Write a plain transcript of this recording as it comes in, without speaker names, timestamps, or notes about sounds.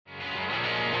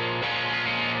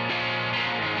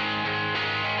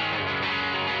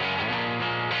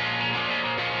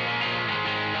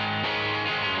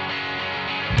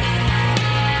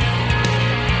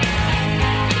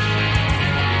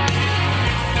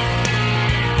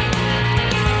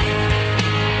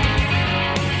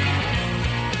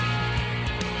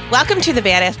Welcome to the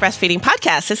Badass Breastfeeding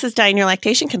Podcast. This is Diane, your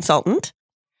lactation consultant.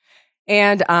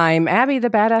 And I'm Abby, the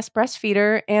Badass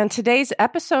Breastfeeder. And today's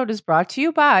episode is brought to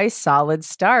you by Solid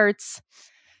Starts.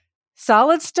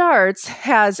 Solid Starts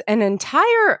has an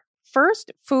entire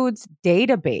First Foods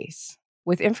database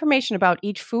with information about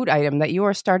each food item that you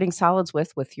are starting solids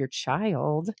with your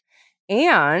child.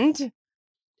 And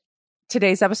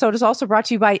today's episode is also brought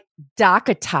to you by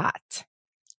DockATot.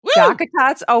 Woo!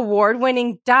 DockATot's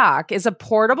award-winning dock is a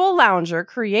portable lounger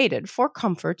created for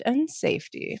comfort and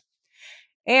safety.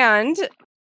 And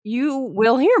you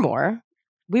will hear more.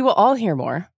 We will all hear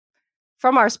more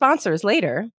from our sponsors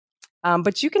later.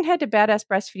 But you can head to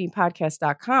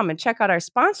badassbreastfeedingpodcast.com and check out our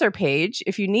sponsor page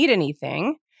if you need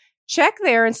anything. Check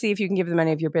there and see if you can give them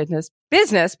any of your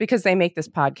business because they make this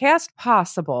podcast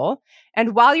possible.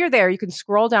 And while you're there, you can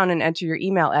scroll down and enter your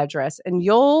email address and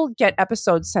you'll get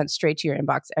episodes sent straight to your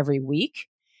inbox every week.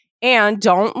 And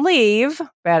don't leave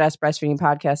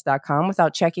badassbreastfeedingpodcast.com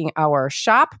without checking our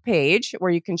shop page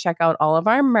where you can check out all of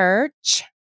our merch.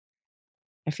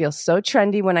 I feel so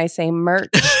trendy when I say merch.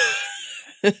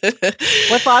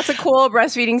 With lots of cool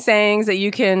breastfeeding sayings that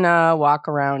you can walk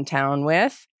around town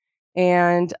with.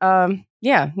 And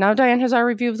now Diane has our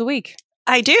review of the week.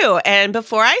 I do. And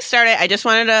before I started, I just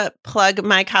wanted to plug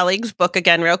my colleague's book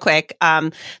again real quick.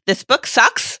 This book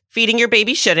sucks. Feeding Your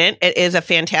Baby Shouldn't. It is a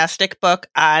fantastic book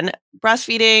on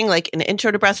breastfeeding, like an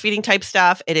intro to breastfeeding type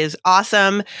stuff. It is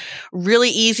awesome. Really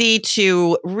easy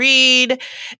to read.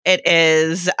 It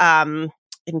is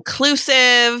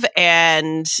inclusive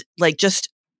and like just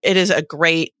it is a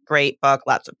great book.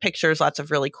 Lots of pictures, lots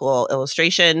of really cool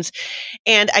illustrations.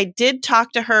 And I did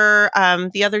talk to her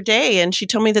the other day and she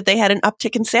told me that they had an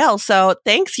uptick in sales. So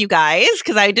thanks you guys,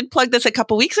 because I did plug this a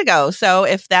couple weeks ago. So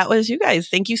if that was you guys,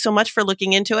 thank you so much for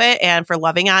looking into it and for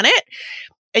loving on it.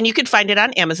 And you can find it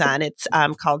on Amazon. It's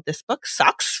called This Book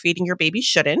Sucks, Feeding Your Baby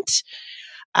Shouldn't.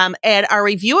 And our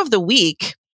review of the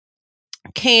week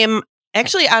came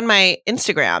actually on my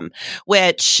Instagram,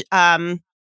 which I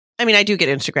do get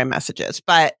Instagram messages,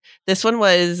 but this one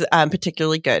was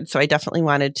particularly good. So I definitely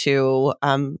wanted to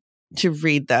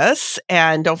read this.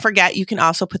 And don't forget, you can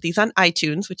also put these on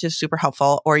iTunes, which is super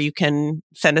helpful, or you can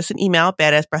send us an email,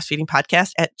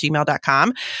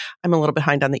 badassbreastfeedingpodcast@gmail.com. I'm a little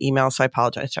behind on the email, so I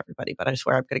apologize to everybody, but I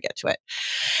swear I'm going to get to it.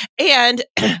 And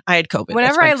I had COVID.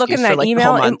 Whenever I look in that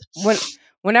email,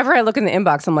 whenever I look in the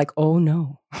inbox, I'm like, oh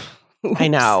no. I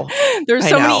know. There's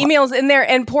so many emails in there,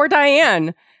 and poor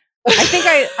Diane. I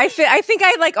think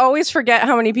I like always forget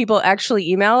how many people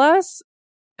actually email us.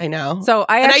 I know. So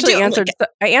I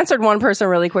answered one person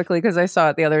really quickly because I saw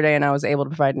it the other day and I was able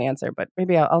to provide an answer. But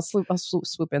maybe I'll swoop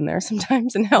in there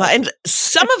sometimes and help. Well, and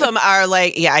some of them are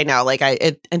like, yeah, I know. Like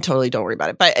and totally don't worry about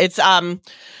it. But it's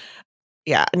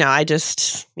yeah, no, I'm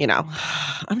just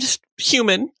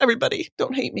human. Everybody,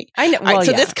 don't hate me. I know. Well, right,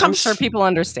 so this comes I'm sure people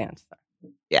understand.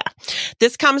 Yeah.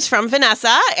 This comes from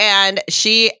Vanessa, and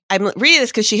I'm reading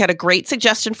this because she had a great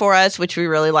suggestion for us, which we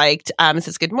really liked. It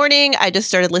says, "Good morning. I just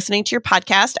started listening to your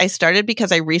podcast. I started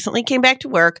because I recently came back to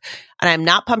work and I'm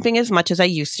not pumping as much as I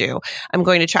used to. I'm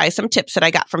going to try some tips that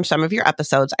I got from some of your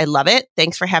episodes. I love it.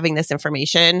 Thanks for having this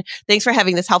information. Thanks for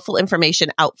having this helpful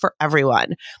information out for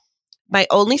everyone. My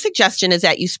only suggestion is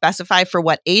that you specify for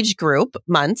what age group,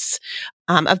 months,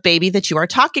 of baby that you are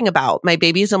talking about. My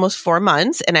baby is almost 4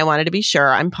 months and I wanted to be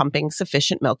sure I'm pumping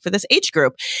sufficient milk for this age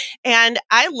group." And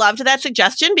I loved that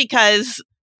suggestion because,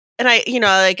 and I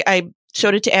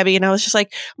showed it to Abby and I was just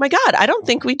like, oh my God, I don't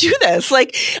think we do this.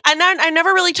 Like, and I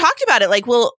never really talked about it,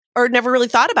 or never really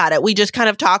thought about it. We just kind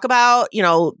of talk about,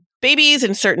 babies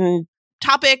and certain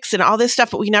topics and all this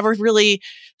stuff, but we never really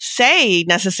say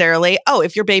necessarily, oh,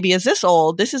 if your baby is this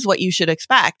old, this is what you should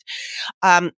expect.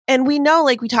 And we know,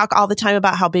 we talk all the time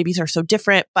about how babies are so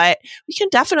different, but we can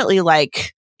definitely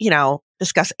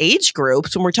discuss age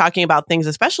groups when we're talking about things,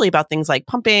 especially about things like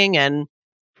pumping and,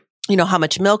 how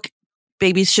much milk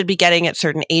babies should be getting at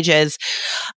certain ages.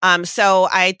 So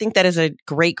I think that is a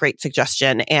great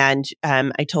suggestion. And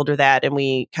I told her that, and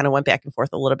we kind of went back and forth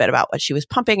a little bit about what she was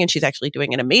pumping, and she's actually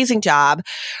doing an amazing job.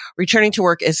 Returning to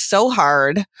work is so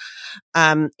hard.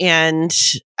 And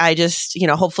I just,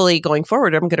 hopefully going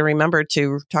forward, I'm going to remember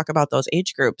to talk about those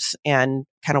age groups and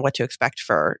kind of what to expect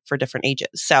for different ages.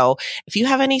 So if you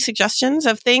have any suggestions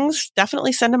of things,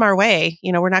 definitely send them our way.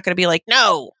 We're not going to be like,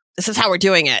 no, this is how we're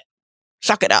doing it.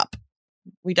 Suck it up.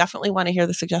 We definitely want to hear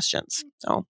the suggestions.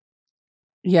 So,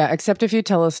 yeah, except if you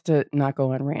tell us to not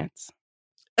go on rants,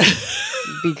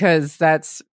 because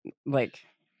that's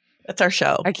that's our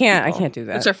show. I can't do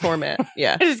that. It's our format.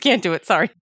 Yeah, I just can't do it.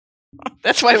 Sorry.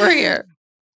 That's why we're here.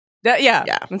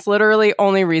 Yeah. It's literally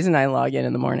only reason I log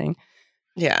in the morning.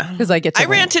 Yeah. Because I get to I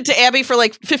ranted to Abby for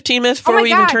like 15 minutes before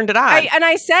we even turned it on.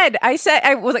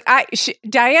 I was like,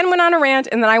 Diane went on a rant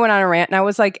and then I went on a rant and I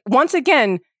was like, once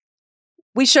again,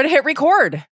 we should hit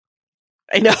record.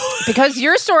 I know. Because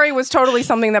your story was totally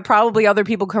something that probably other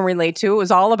people can relate to. It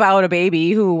was all about a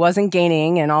baby who wasn't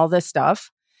gaining and all this stuff.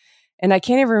 And I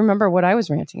can't even remember what I was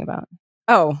ranting about.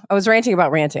 Oh, I was ranting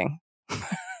about ranting.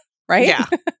 Right? Yeah.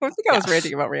 I think I was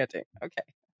ranting about ranting. Okay.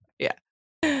 Yeah.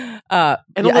 And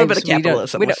a little bit of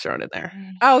capitalism was thrown in there.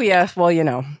 Oh, yeah. Well, you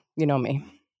know me.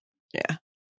 Yeah.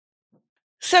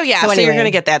 So you're going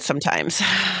to get that sometimes,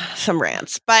 some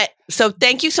rants. But so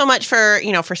thank you so much for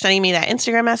sending me that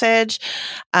Instagram message.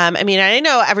 I mean, I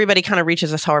know everybody kind of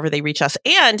reaches us however they reach us.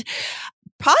 And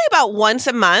probably about once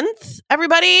a month,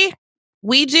 everybody,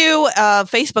 we do a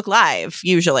Facebook Live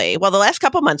usually. Well, the last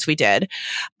couple months we did.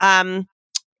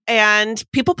 And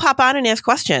people pop on and ask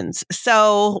questions.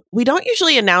 So we don't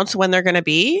usually announce when they're going to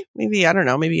be. Maybe, I don't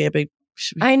know, maybe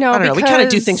I know. We kind of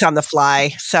do things on the fly.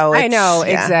 So I know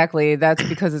exactly. That's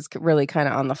because it's really kind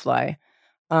of on the fly.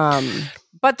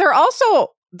 But they're also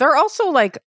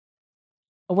like,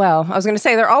 well, I was going to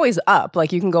say they're always up.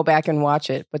 Like you can go back and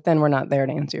watch it, but then we're not there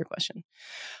to answer your question.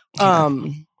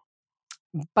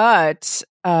 But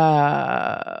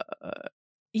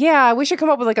yeah, we should come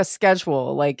up with like a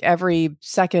schedule, like every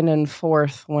second and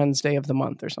fourth Wednesday of the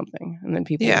month or something, and then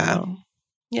people.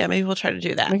 Yeah, maybe we'll try to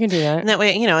do that. We can do that. And that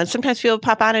way, and sometimes people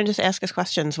pop on and just ask us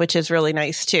questions, which is really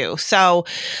nice too. So,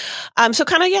 so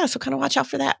kind of watch out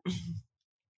for that.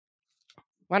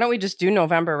 Why don't we just do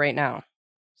November right now?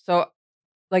 So,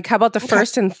 like, how about the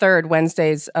first and third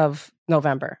Wednesdays of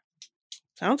November?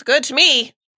 Sounds good to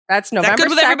me. That's November. Is that good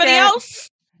with 2nd. everybody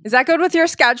else? Is that good with your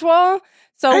schedule?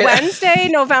 So Wednesday,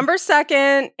 November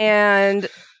 2nd, and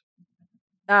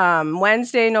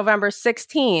Wednesday, November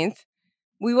 16th.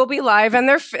 We will be live, and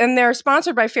they're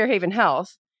sponsored by Fairhaven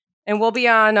Health, and we'll be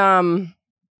on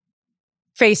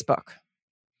Facebook,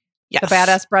 yes, the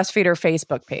Badass Breastfeeder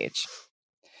Facebook page,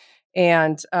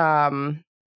 and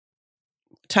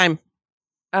time.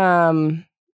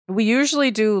 We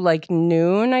usually do like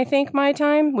noon, I think, my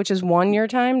time, which is 1 your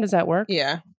time. Does that work?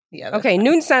 Yeah. Okay, fine.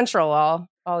 Noon Central,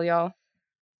 all y'all.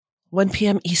 1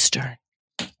 p.m. Eastern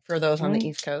for those on the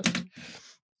East Coast.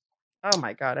 Oh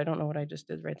my God, I don't know what I just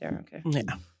did right there. Okay.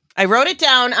 Yeah. I wrote it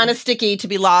down on a sticky to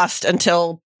be lost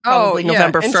until probably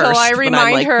November 1st. Until I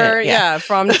remind her,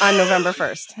 on November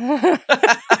 1st.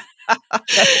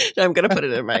 I'm going to put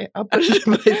it in I'll put it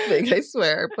in my thing. I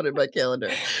swear. I put it in my calendar.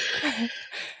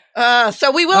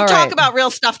 So we will talk about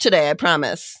real stuff today, I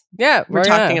promise. Yeah, we're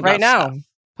talking about right now.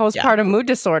 Postpartum mood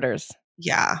disorders.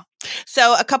 Yeah.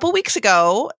 So a couple weeks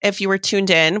ago, if you were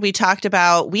tuned in, we talked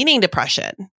about weaning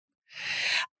depression.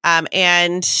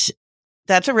 And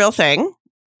that's a real thing.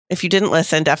 If you didn't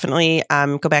listen, definitely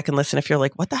go back and listen if you're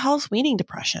like, what the hell is weaning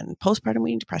depression? Postpartum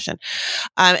weaning depression.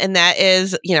 And that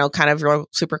is, kind of real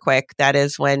super quick. That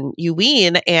is when you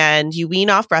wean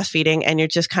off breastfeeding and you're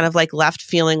just kind of like left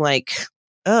feeling like,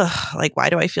 ugh, like, why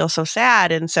do I feel so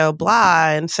sad and so blah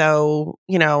and so,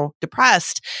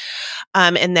 depressed?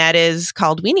 And that is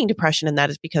called weaning depression. And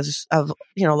that is because of,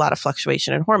 a lot of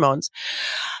fluctuation in hormones.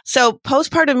 So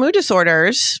postpartum mood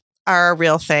disorders are a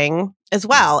real thing as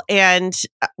well. And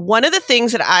one of the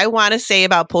things that I want to say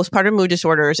about postpartum mood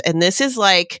disorders, and this is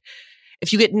like,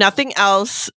 if you get nothing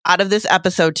else out of this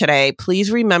episode today,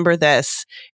 please remember this.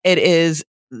 It is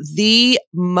the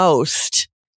most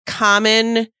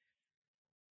common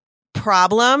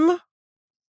problem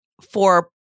for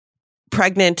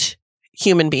pregnant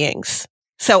human beings.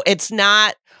 So it's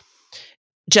not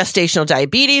gestational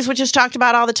diabetes, which is talked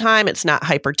about all the time. It's not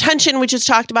hypertension, which is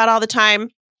talked about all the time.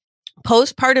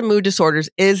 Postpartum mood disorders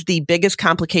is the biggest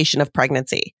complication of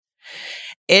pregnancy.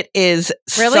 It is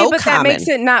really, so but common. That makes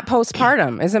it not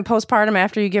postpartum. Isn't postpartum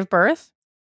after you give birth?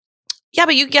 Yeah,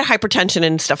 but you get hypertension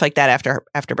and stuff like that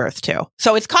after birth too.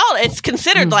 So it's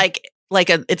considered like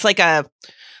an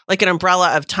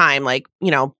umbrella of time, like,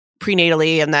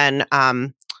 prenatally, and then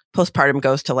postpartum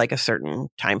goes to like a certain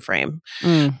time frame.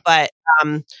 But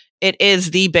it is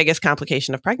the biggest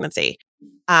complication of pregnancy.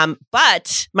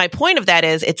 But my point of that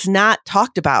is it's not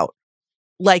talked about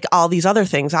like all these other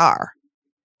things are.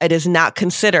 It is not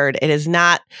considered. It is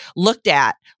not looked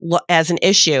at as an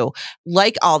issue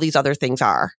like all these other things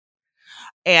are.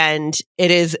 And it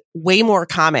is way more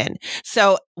common.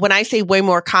 So when I say way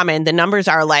more common, the numbers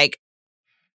are like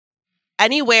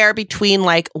anywhere between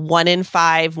like 1 in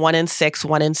 5, 1 in 6,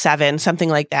 1 in 7, something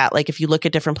like that. Like if you look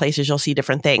at different places, you'll see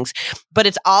different things. But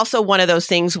it's also one of those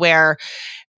things where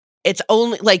it's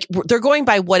only like they're going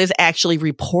by what is actually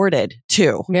reported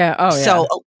too. Yeah. Oh, yeah. So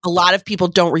a lot of people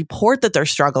don't report that they're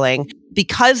struggling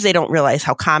because they don't realize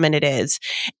how common it is.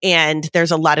 And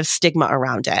there's a lot of stigma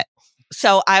around it.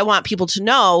 So I want people to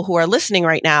know who are listening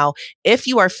right now, if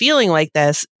you are feeling like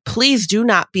this, please do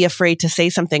not be afraid to say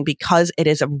something, because it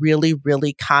is a really,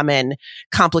 really common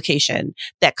complication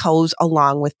that goes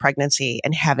along with pregnancy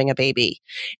and having a baby.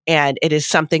 And it is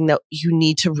something that you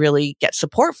need to really get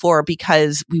support for,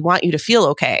 because we want you to feel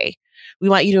okay. We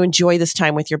want you to enjoy this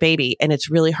time with your baby. And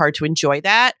it's really hard to enjoy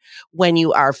that when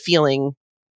you are feeling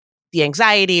the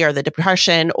anxiety or the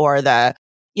depression or the,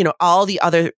 all the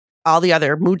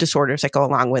other mood disorders that go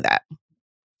along with it.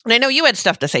 And I know you had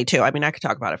stuff to say too. I mean, I could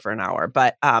talk about it for an hour,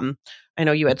 but I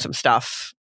know you had some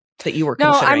stuff that you were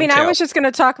considering. No, I mean, too. I was just going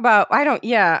to talk about, I don't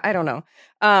know.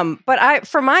 But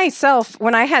for myself,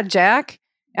 when I had Jack,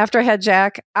 after I had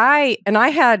Jack, I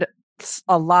had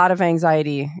a lot of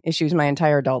anxiety issues my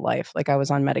entire adult life. Like, I was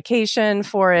on medication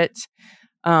for it.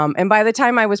 And by the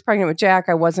time I was pregnant with Jack,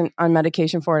 I wasn't on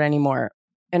medication for it anymore.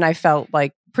 And I felt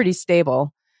like pretty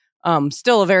stable.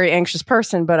 Still a very anxious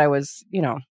person, but I was,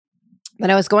 then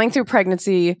I was going through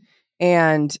pregnancy,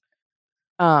 and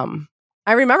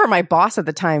I remember my boss at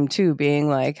the time too being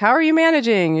like, "How are you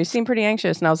managing? You seem pretty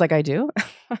anxious." And I was like, "I do."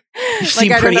 You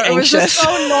seem pretty anxious. It was just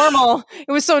so normal.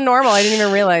 It was so normal. I didn't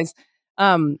even realize.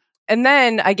 And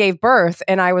then I gave birth,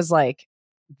 and I was like,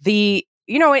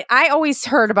 I always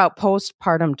heard about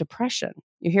postpartum depression.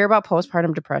 You hear about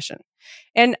postpartum depression,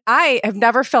 and I have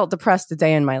never felt depressed a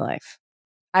day in my life.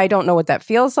 I don't know what that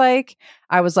feels like.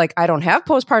 I was like, I don't have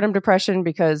postpartum depression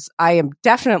because I am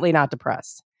definitely not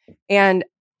depressed. And,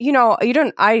 even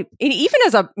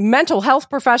as a mental health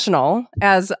professional,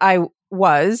 as I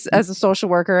was, as a social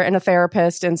worker and a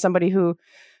therapist and somebody who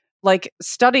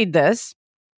studied this,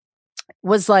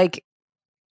 was like,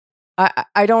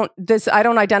 I don't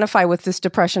identify with this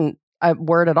depression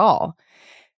word at all.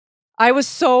 I was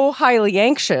so highly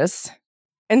anxious,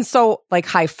 and so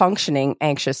high functioning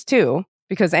anxious too.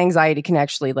 Because anxiety can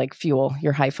actually fuel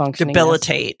your high functioning.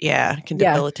 Debilitate. Yeah. It can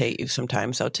debilitate you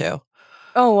sometimes though too.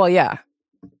 Oh, well, yeah.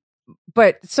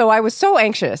 But so I was so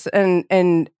anxious,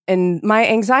 and my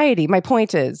anxiety, my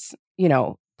point is,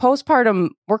 postpartum,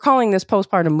 we're calling this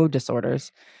postpartum mood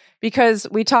disorders because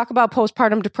we talk about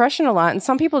postpartum depression a lot, and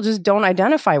some people just don't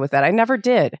identify with that. I never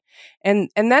did. And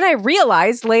then I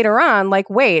realized later on,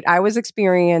 wait, I was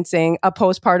experiencing a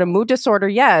postpartum mood disorder.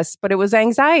 Yes, but it was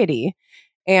anxiety.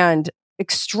 And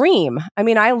extreme. I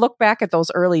mean, I look back at those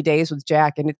early days with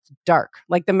Jack, and it's dark.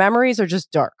 The memories are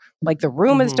just dark. The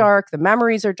room is dark. The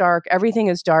memories are dark. Everything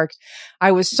is dark.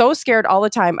 I was so scared all the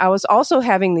time. I was also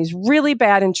having these really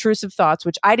bad intrusive thoughts,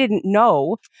 which I didn't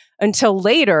know until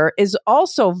later is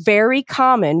also very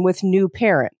common with new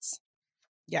parents.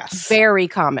 Yes. Very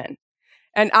common.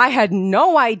 And I had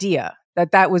no idea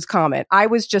that was common. I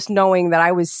was just knowing that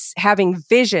I was having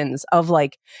visions of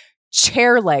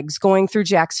chair legs going through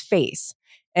Jack's face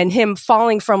and him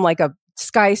falling from a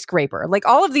skyscraper.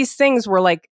 All of these things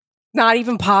were not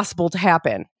even possible to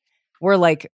happen.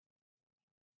 We're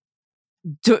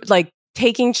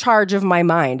taking charge of my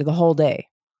mind the whole day.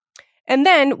 And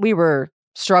then we were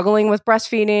struggling with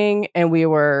breastfeeding, and we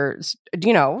were,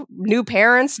 new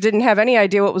parents, didn't have any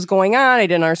idea what was going on. I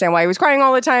didn't understand why he was crying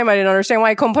all the time. I didn't understand why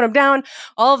I couldn't put him down.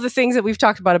 All of the things that we've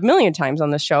talked about a million times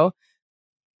on this show.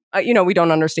 We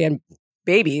don't understand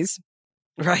babies.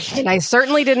 Right. And I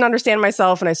certainly didn't understand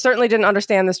myself, and I certainly didn't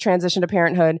understand this transition to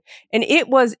parenthood. And it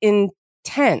was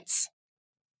intense.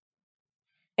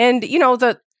 And,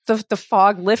 the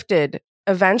fog lifted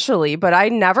eventually, but I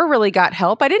never really got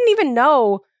help. I didn't even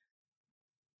know,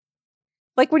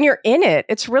 when you're in it,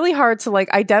 it's really hard to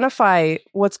identify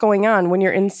what's going on when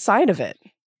you're inside of it.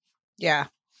 Yeah.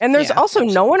 And there's also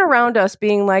no one around us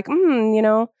being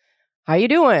how you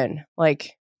doing?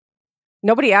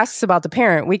 Nobody asks about the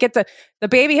parent. We get the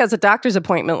baby has a doctor's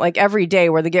appointment every day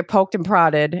where they get poked and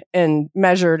prodded and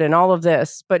measured and all of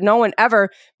this, but no one ever,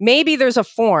 maybe there's a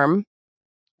form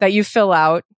that you fill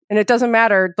out and it doesn't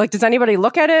matter. Does anybody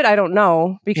look at it? I don't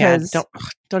know, because don't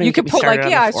even you could put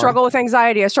I struggle with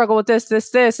anxiety. I struggle with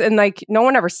this. And no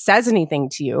one ever says anything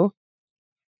to you.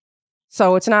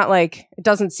 So it's not it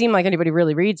doesn't seem like anybody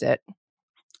really reads it.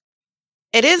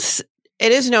 It is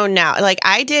known now.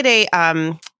 I did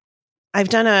I've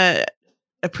done a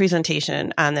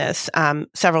presentation on this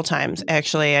several times.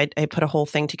 Actually, I put a whole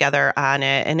thing together on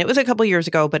it, and it was a couple years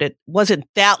ago, but it wasn't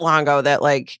that long ago that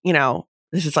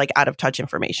this is out of touch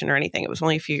information or anything. It was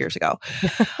only a few years ago.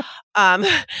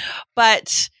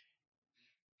 But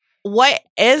what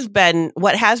has been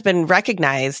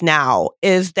recognized now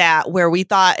is that where we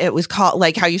thought it was called,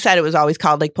 how you said, it was always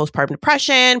called postpartum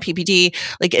depression, PPD,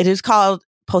 it is called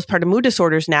postpartum mood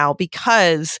disorders now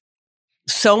because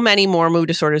so many more mood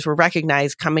disorders were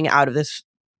recognized coming out of this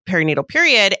perinatal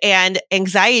period, and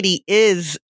anxiety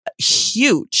is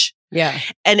huge. Yeah.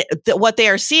 And what they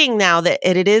are seeing now that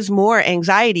it is more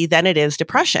anxiety than it is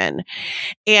depression.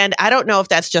 And I don't know if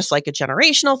that's just like a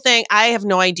generational thing. I have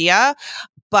no idea,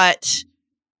 but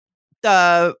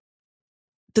the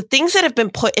things that have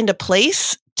been put into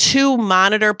place to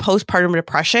monitor postpartum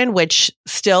depression, which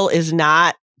still is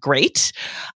not great.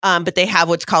 But they have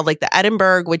what's called like the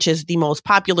Edinburgh, which is the most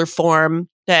popular form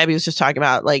that Abby was just talking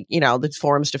about, like, the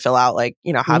forms to fill out, like,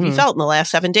 how have you felt in the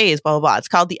last 7 days, blah, blah, blah. It's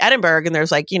called the Edinburgh. And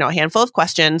there's like, a handful of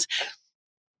questions.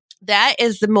 That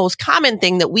is the most common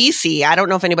thing that we see. I don't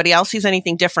know if anybody else sees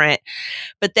anything different,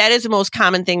 but that is the most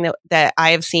common thing that I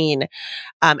have seen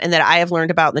and that I have learned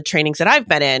about in the trainings that I've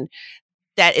been in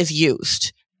that is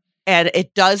used. And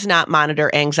it does not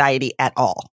monitor anxiety at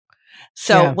all.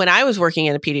 So when I was working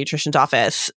in a pediatrician's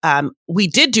office, we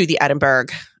did do the Edinburgh.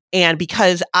 And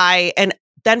because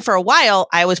then for a while,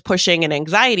 I was pushing an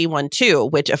anxiety one too,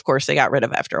 which of course they got rid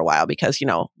of after a while because,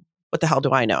 what the hell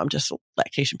do I know? I'm just a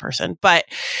lactation person. But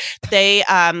they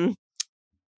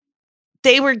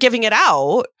were giving it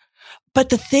out. But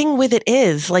the thing with it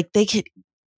is, like,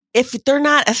 if they're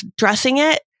not addressing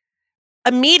it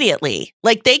immediately,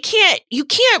 like you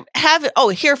can't have it. Oh,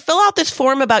 here, fill out this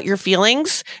form about your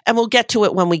feelings and we'll get to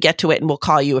it when we get to it and we'll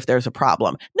call you if there's a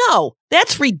problem. No,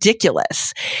 that's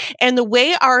ridiculous. And the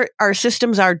way our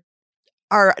systems are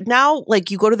now, like,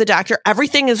 you go to the doctor,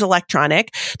 everything is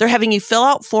electronic. They're having you fill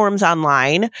out forms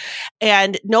online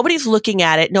and nobody's looking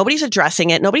at it. Nobody's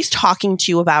addressing it. Nobody's talking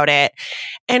to you about it.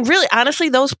 And really, honestly,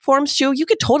 those forms too, you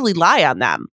could totally lie on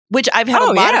them. Which I've had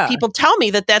a lot of people tell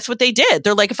me that that's what they did.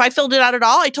 They're like, if I filled it out at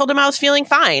all, I told them I was feeling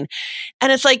fine.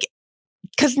 And it's like,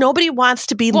 because nobody wants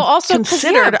to be also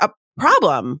considered a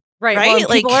problem. Right. Well,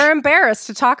 people are embarrassed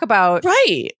to talk about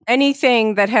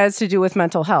anything that has to do with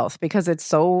mental health because it's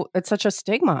such a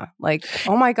stigma. Like,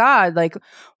 oh my God, like,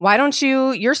 why don't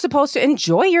you're supposed to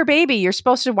enjoy your baby.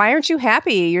 Why aren't you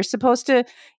happy?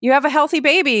 You have a healthy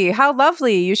baby. How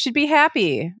lovely. You should be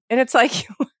happy. And it's like,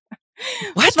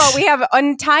 first of all, we have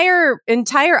an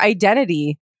entire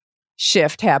identity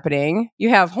shift happening. You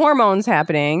have hormones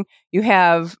happening. You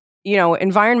have,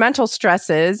 environmental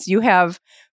stresses. You have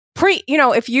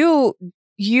if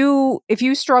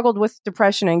you struggled with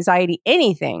depression, anxiety,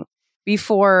 anything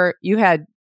before you had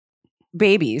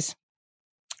babies,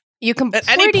 you can at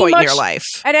any point in your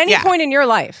life. At any point in your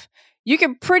life, you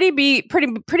can pretty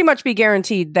much be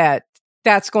guaranteed that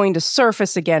that's going to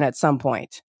surface again at some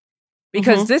point.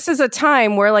 Because this is a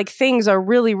time where like things are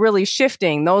really, really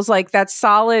shifting. Those like that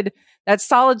solid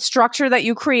structure that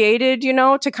you created,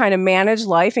 to kind of manage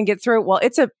life and get through it. Well,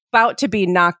 it's about to be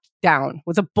knocked down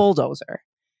with a bulldozer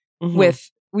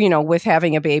with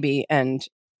having a baby and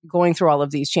going through all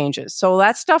of these changes. So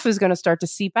that stuff is going to start to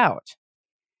seep out.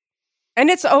 And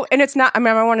it's not, I mean,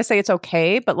 I want to say it's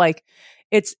okay, but like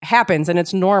it happens and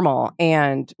it's normal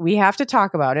and we have to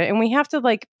talk about it and we have to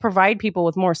like provide people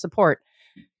with more support.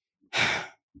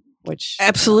 Which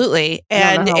absolutely.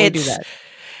 And it's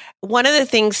one of the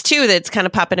things too that's kind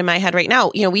of popping in my head right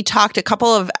now. We talked a couple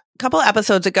of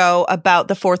episodes ago about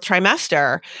the fourth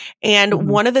trimester. And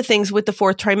one of the things with the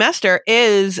fourth trimester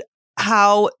is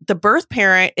how the birth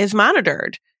parent is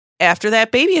monitored after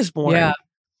that baby is born. Yeah.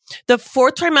 The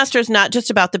fourth trimester is not just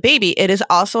about the baby. It is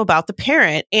also about the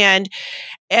parent. And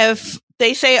if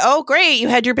they say, oh, great, you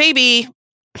had your baby,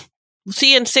 we'll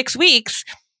see you in 6 weeks.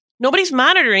 Nobody's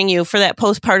monitoring you for that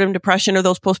postpartum depression or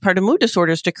those postpartum mood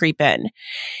disorders to creep in.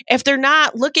 If they're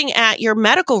not looking at your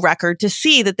medical record to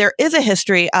see that there is a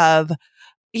history of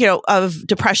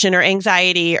depression or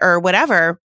anxiety or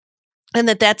whatever, and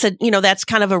that's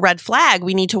kind of a red flag,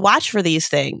 we need to watch for these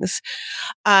things.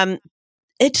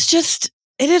 It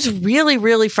is really,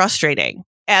 really frustrating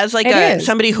as like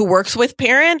somebody who works with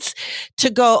parents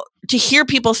to hear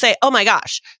people say, oh my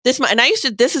gosh, this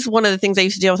is one of the things I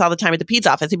used to deal with all the time at the peds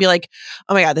office. It'd be like,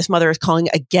 oh my God, this mother is calling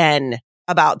again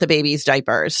about the baby's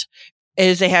diapers.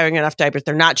 Is they having enough diapers?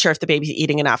 They're not sure if the baby's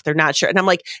eating enough. They're not sure. And I'm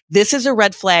like, this is a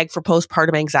red flag for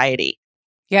postpartum anxiety.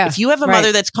 Yeah. If you have a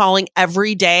mother that's calling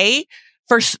every day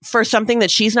for something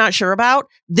that she's not sure about,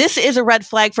 this is a red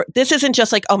flag this isn't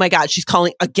just like, oh my God, she's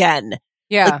calling again.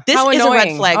 Yeah. Like, this is a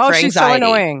red flag for anxiety. She's so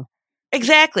annoying.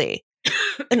 Exactly.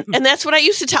 and that's what I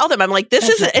used to tell them. I'm like, this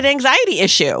is an anxiety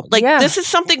issue. Like, this is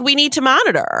something we need to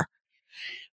monitor.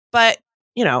 But,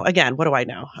 again, what do I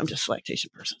know? I'm just a lactation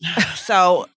person.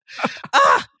 So,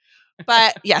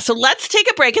 but yeah, so let's take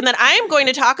a break. And then I am going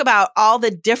to talk about all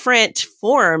the different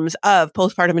forms of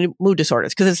postpartum mood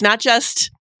disorders, because it's not just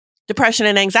depression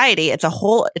and anxiety. It's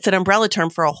an umbrella term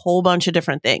for a whole bunch of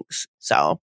different things.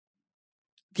 So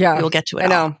yeah, we'll get to it. I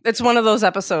know. It's one of those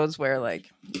episodes where like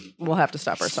we'll have to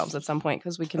stop ourselves at some point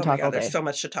because we can talk all day. There's so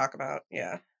much to talk about.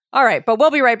 Yeah. All right, but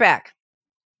we'll be right back.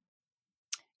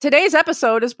 Today's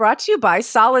episode is brought to you by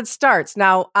Solid Starts.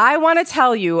 Now, I want to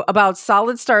tell you about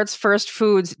Solid Starts First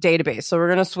Foods database. So we're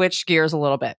going to switch gears a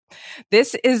little bit.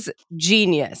 This is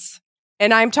genius.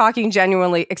 And I'm talking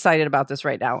genuinely excited about this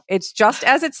right now. It's just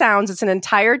as it sounds. It's an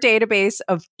entire database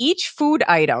of each food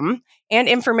item and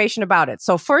information about it.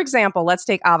 So for example, let's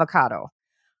take avocado.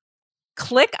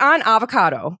 Click on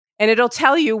avocado. And it'll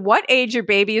tell you what age your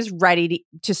baby is ready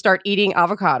to start eating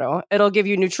avocado. It'll give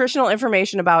you nutritional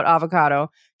information about avocado,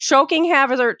 choking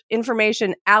hazard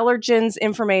information, allergens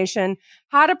information,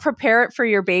 how to prepare it for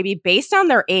your baby based on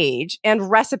their age,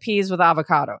 and recipes with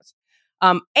avocados.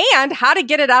 And how to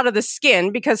get it out of the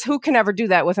skin, because who can ever do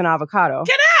that with an avocado?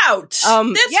 Get out!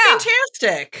 That's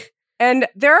fantastic. And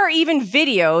there are even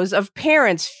videos of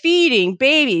parents feeding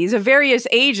babies of various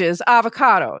ages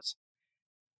avocados.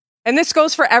 And this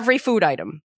goes for every food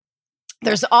item.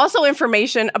 There's also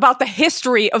information about the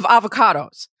history of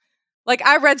avocados. Like,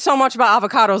 I read so much about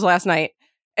avocados last night.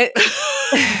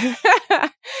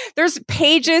 There's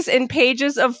pages and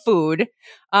pages of food.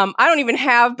 I don't even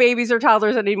have babies or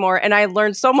toddlers anymore. And I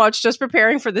learned so much just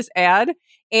preparing for this ad.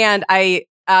 And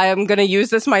I'm going to use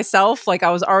this myself. Like,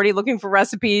 I was already looking for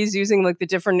recipes using like the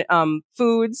different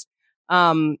foods.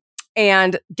 And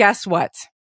guess what?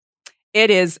 It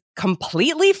is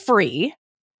completely free.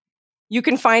 You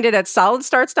can find it at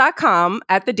solidstarts.com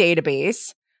at the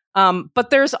database. But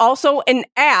there's also an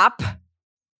app.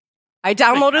 I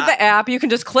downloaded the app. You can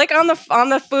just click on the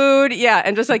food. Yeah.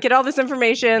 And just like get all this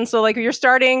information. So like you're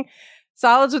starting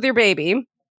solids with your baby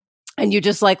and you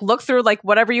just like look through like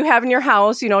whatever you have in your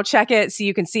house, check it, so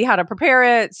you can see how to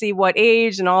prepare it, see what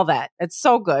age and all that. It's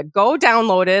so good. Go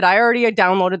download it. I already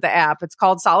downloaded the app. It's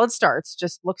called Solid Starts.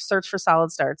 Just search for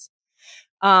Solid Starts.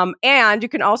 And you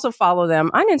can also follow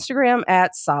them on Instagram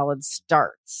at Solid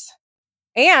Starts.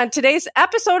 And today's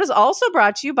episode is also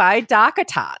brought to you by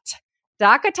DockATot.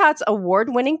 DockATot's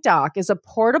award-winning dock is a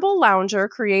portable lounger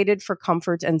created for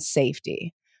comfort and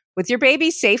safety. With your baby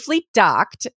safely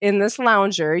docked in this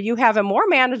lounger, you have a more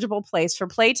manageable place for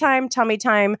playtime, tummy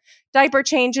time, diaper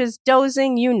changes,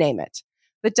 dozing, you name it.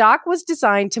 The dock was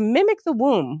designed to mimic the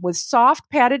womb with soft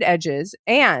padded edges,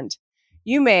 and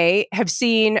you may have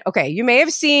seen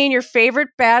your favorite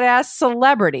badass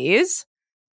celebrities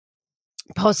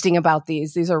posting about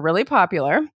these. These are really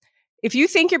popular. If you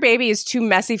think your baby is too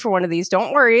messy for one of these,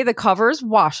 don't worry. The cover is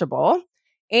washable.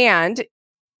 And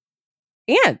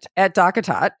at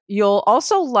DockATot, you'll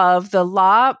also love the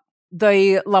La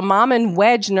Mom &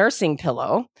 Wedge nursing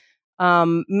pillow.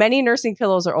 Many nursing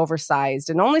pillows are oversized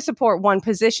and only support one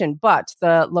position, but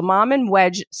the La Mom &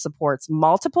 Wedge supports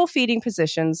multiple feeding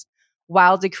positions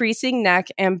while decreasing neck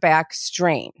and back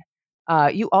strain.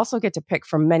 You also get to pick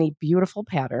from many beautiful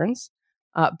patterns.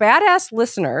 Badass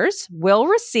listeners will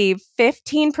receive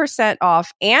 15%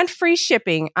 off and free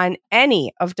shipping on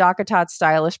any of DockATot's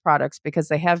stylish products because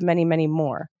they have many, many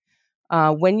more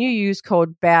when you use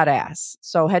code BADASS.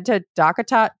 So head to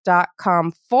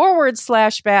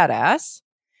DockATot.com/badass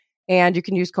and you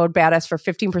can use code BADASS for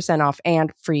 15% off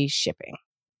and free shipping.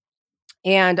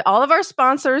 And all of our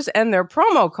sponsors and their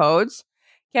promo codes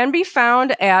can be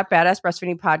found at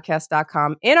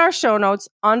badassbreastfeedingpodcast.com in our show notes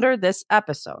under this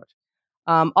episode.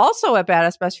 Also at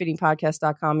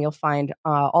badassbreastfeedingpodcast.com, you'll find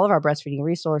all of our breastfeeding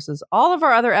resources, all of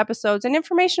our other episodes, and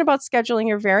information about scheduling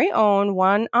your very own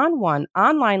one-on-one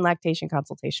online lactation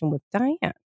consultation with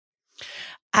Diane.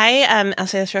 I'll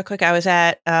say this real quick. I was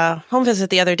at a home visit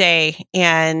the other day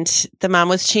and the mom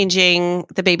was changing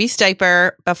the baby's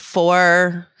diaper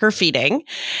before her feeding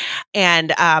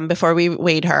and before we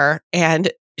weighed her,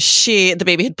 and the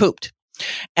baby had pooped.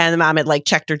 And the mom had like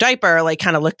checked her diaper, like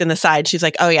kind of looked in the side. She's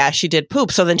like, oh yeah, she did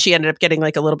poop. So then she ended up getting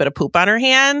like a little bit of poop on her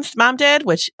hands. Mom did,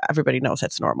 which everybody knows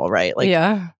that's normal, right? Like,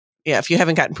 yeah, if you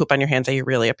haven't gotten poop on your hands, you're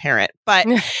really a parent. But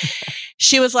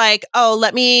she was like, oh,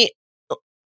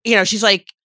 she's like,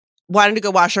 wanted to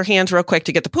go wash her hands real quick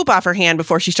to get the poop off her hand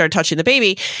before she started touching the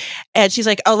baby. And she's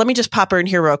like, oh, let me just pop her in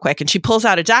here real quick. And she pulls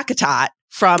out a DockATot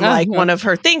from one of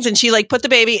her things. And she like put the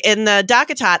baby in the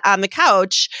DockATot on the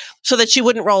couch so that she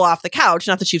wouldn't roll off the couch.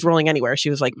 Not that she's rolling anywhere. She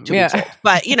was like 2 weeks old,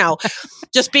 but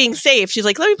just being safe. She's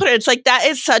like, let me put it. It's like, that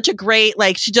is such a great,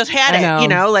 like, she just had it,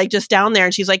 like just down there.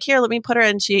 And she's like, here, let me put her.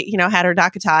 And she, had her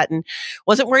DockATot and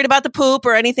wasn't worried about the poop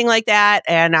or anything like that.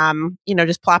 And,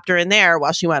 just plopped her in there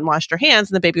while she went and washed her hands,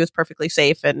 and the baby was perfectly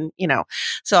safe. And,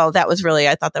 so that was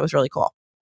I thought that was really cool.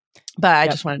 But I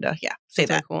just wanted to, say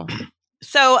that. Cool.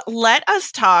 So let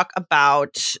us talk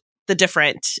about the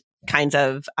different kinds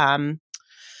of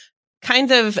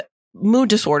mood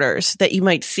disorders that you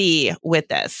might see with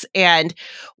this. And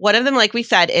one of them, like we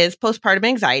said, is postpartum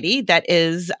anxiety. That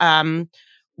is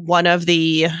one of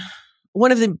the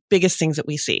biggest things that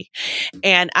we see.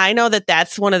 And I know that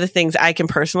that's one of the things I can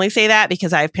personally say that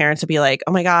because I have parents to be like,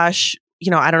 oh my gosh,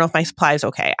 I don't know if my supply is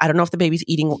okay. I don't know if the baby's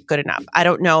eating good enough. I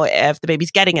don't know if the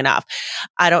baby's getting enough.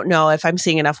 I don't know if I'm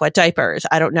seeing enough wet diapers.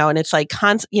 I don't know. And it's like,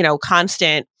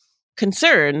 constant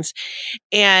concerns.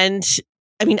 And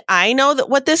I mean, I know that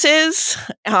what this is,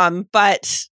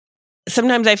 but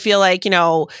sometimes I feel like,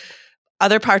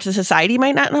 other parts of society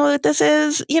might not know what this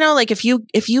is. Like if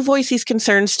you voice these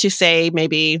concerns to, say,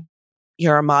 maybe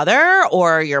your mother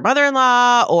or your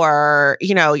mother-in-law or,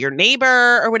 your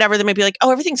neighbor or whatever, they might be like,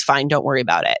 oh, everything's fine. Don't worry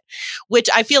about it. Which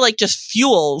I feel like just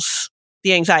fuels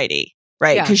the anxiety,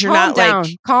 right? Because you're not down.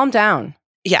 like, calm down.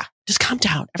 Yeah. Just calm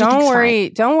down. Don't worry.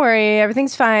 Fine. Don't worry.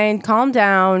 Everything's fine. Calm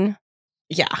down.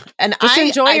 Yeah. And just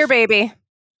enjoy your baby.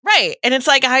 Right. And it's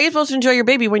like, how are you supposed to enjoy your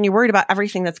baby when you're worried about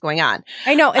everything that's going on?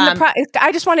 I know. And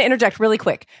I just want to interject really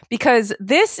quick because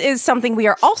this is something we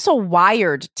are also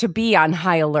wired to be on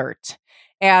high alert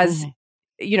as,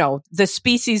 the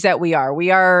species that we are.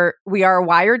 We are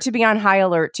wired to be on high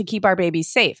alert to keep our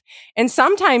babies safe. And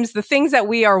sometimes the things that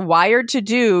we are wired to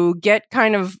do get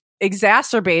kind of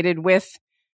exacerbated with,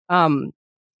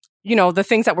 the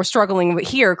things that we're struggling with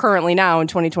here currently now in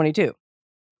 2022.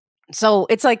 So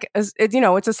it's like,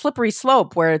 it's a slippery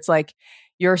slope where it's like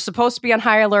you're supposed to be on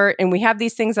high alert and we have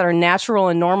these things that are natural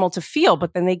and normal to feel,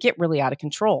 but then they get really out of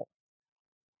control.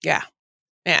 Yeah.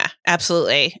 Yeah,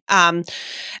 absolutely. And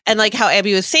like how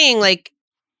Abby was saying, like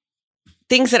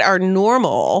things that are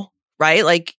normal, right?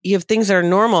 Like you have things that are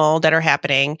normal that are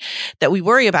happening that we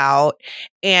worry about.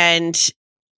 And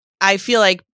I feel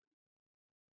like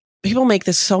people make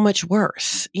this so much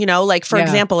worse, like for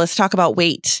example, let's talk about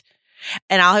weight.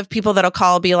 And I'll have people that'll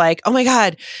call, be like, oh my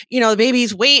God, the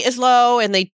baby's weight is low.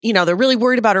 And they, they're really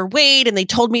worried about her weight. And they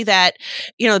told me that,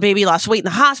 the baby lost weight in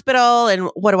the hospital. And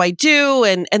what do I do?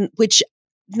 And which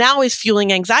now is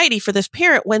fueling anxiety for this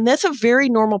parent when that's a very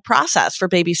normal process for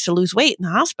babies to lose weight in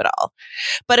the hospital.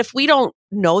 But if we don't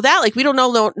know that, like we don't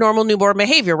know normal newborn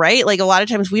behavior, right? Like a lot of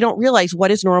times we don't realize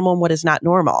what is normal and what is not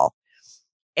normal.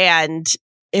 And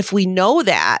if we know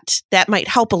that, that might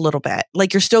help a little bit.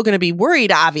 Like you're still going to be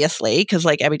worried, obviously, because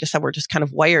like Abby just said, we're just kind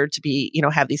of wired to be,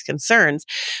 have these concerns.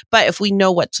 But if we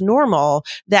know what's normal,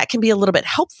 that can be a little bit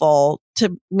helpful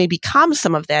to maybe calm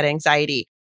some of that anxiety.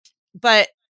 But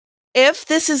if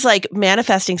this is like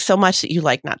manifesting so much that you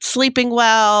like not sleeping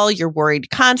well, you're worried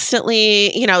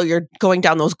constantly, you're going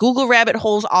down those Google rabbit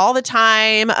holes all the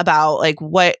time about like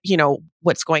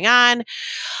what's going on.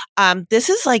 This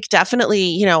is like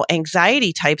definitely,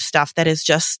 anxiety type stuff that is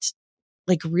just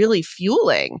like really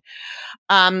fueling.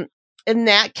 And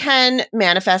that can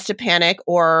manifest a panic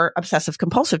or obsessive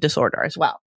compulsive disorder as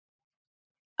well.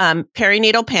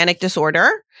 Perinatal panic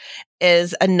disorder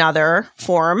is another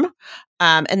form.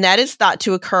 And that is thought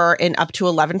to occur in up to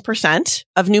 11%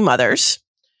 of new mothers.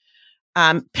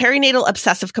 Perinatal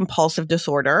obsessive compulsive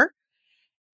disorder.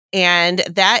 And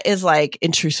that is like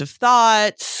intrusive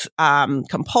thoughts,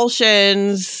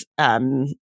 compulsions,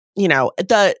 the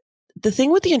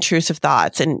thing with the intrusive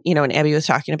thoughts, and Abby was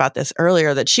talking about this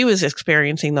earlier, that she was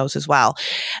experiencing those as well.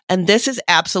 And this is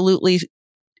absolutely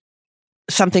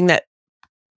something that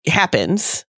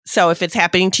happens. So if it's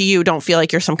happening to you, don't feel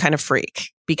like you're some kind of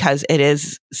freak, because it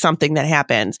is something that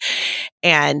happens.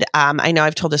 And I know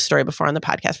I've told this story before on the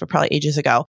podcast, but probably ages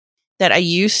ago, that I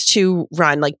used to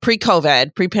run like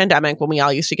pre-COVID, pre-pandemic, when we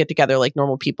all used to get together like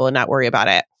normal people and not worry about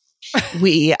it.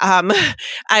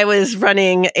 I was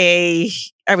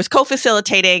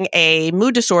co-facilitating a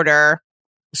mood disorder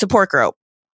support group,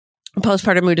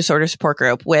 postpartum mood disorder support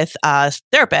group with a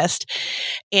therapist.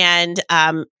 And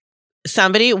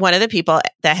one of the people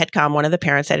that had come, one of the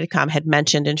parents that had come, had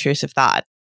mentioned intrusive thought.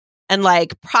 And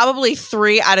like probably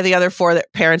 3 out of the other 4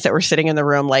 parents that were sitting in the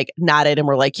room like nodded and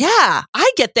were like, yeah,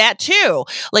 I get that too.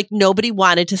 Like nobody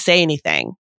wanted to say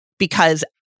anything because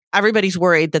everybody's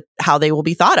worried that how they will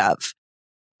be thought of.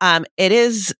 It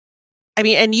is,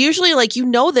 and usually like,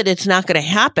 that it's not going to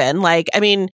happen. Like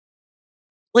when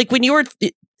you were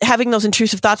having those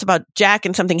intrusive thoughts about Jack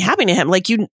and something happening to him, like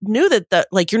you knew that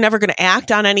you're never going to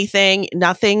act on anything.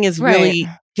 Nothing is really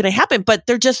going to happen, but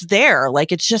they're just there.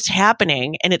 Like it's just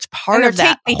happening, and it's part of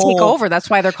that. They take over. That's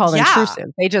why they're called intrusive.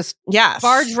 They just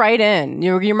barge right in.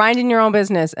 You're minding your own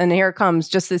business, and here comes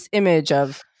just this image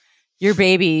of your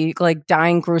baby like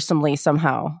dying gruesomely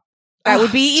somehow. That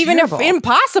would be even if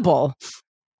impossible.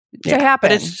 to happen.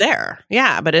 But it's there.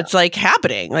 Yeah, but it's like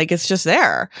happening. Like it's just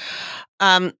there.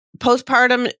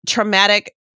 Postpartum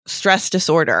traumatic stress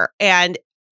disorder. And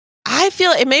I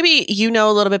feel it, maybe you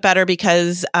know a little bit better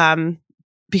because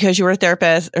you were a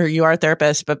therapist, or you are a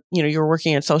therapist, but you're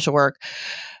working in social work.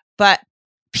 But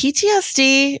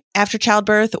PTSD after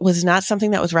childbirth was not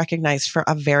something that was recognized for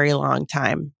a very long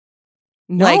time.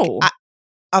 No. Like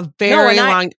a very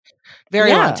long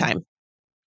time.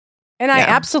 And I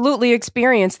absolutely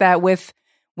experienced that with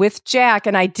Jack,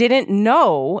 and I didn't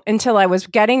know until I was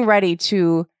getting ready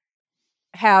to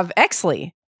have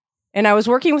Exley. And I was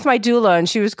working with my doula, and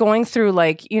she was going through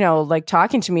like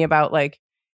talking to me about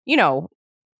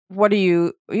what are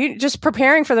you just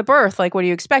preparing for the birth? Like, what are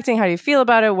you expecting? How do you feel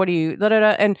about it? What do you,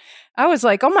 And I was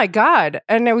like, oh my God.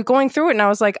 And I was going through it, and I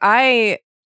was like, I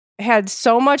had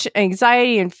so much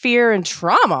anxiety and fear and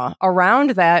trauma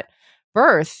around that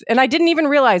birth. And I didn't even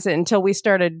realize it until we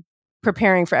started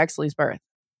preparing for Exley's birth.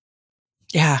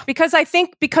 Yeah. Because I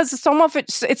think some of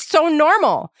it's so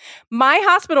normal. My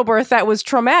hospital birth that was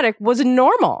traumatic was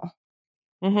normal.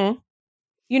 Mm-hmm.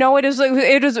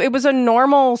 It was a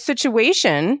normal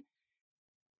situation.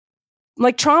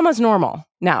 Like, trauma's normal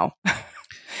now.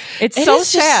 It's so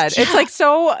sad. Yeah.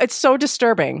 It's so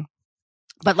disturbing.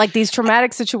 But like, these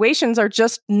traumatic situations are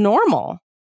just normal.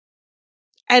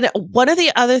 And one of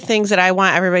the other things that I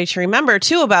want everybody to remember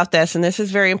too about this, and this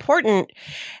is very important,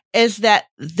 is that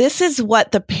this is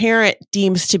what the parent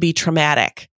deems to be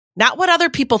traumatic, not what other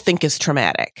people think is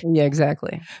traumatic. Yeah,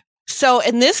 exactly. So,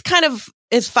 and this kind of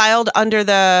is filed under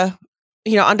the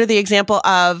example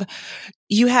of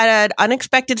you had an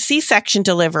unexpected C-section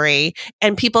delivery,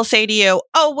 and people say to you,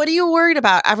 oh, what are you worried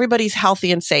about? Everybody's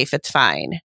healthy and safe. It's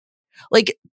fine.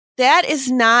 Like, that is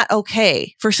not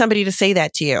okay for somebody to say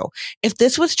that to you. If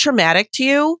this was traumatic to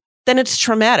you, then it's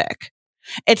traumatic.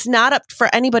 It's not up for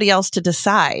anybody else to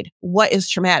decide what is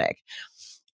traumatic.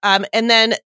 And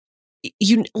then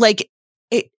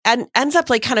it ends up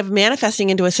like kind of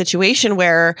manifesting into a situation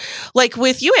where, like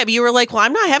with you, Abby, you were like, well,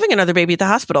 I'm not having another baby at the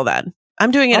hospital then.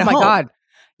 I'm doing it at home. Oh my God.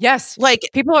 Yes. Like,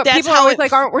 people are always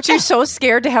like, weren't you so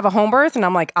scared to have a home birth? And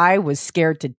I'm like, I was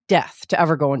scared to death to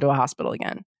ever go into a hospital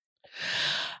again.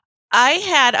 I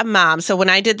had a mom. So when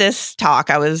I did this talk,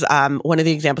 I was one of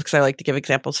the examples, because I like to give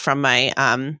examples from my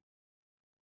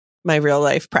my real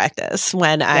life practice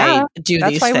when I do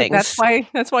these things.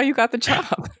 That's why you got the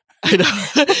job. I know.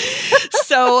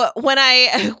 So when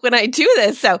I do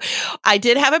this, so I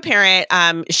did have a parent.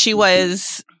 She came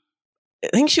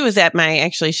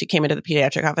into the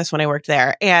pediatric office when I worked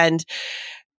there, and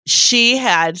she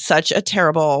had such a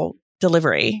terrible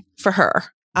delivery for her.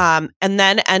 And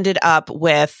then ended up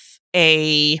with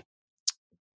a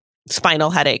spinal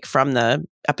headache from the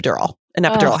epidural, an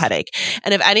epidural headache.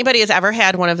 And if anybody has ever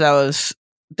had one of those,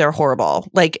 they're horrible.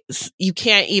 Like, you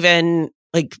can't even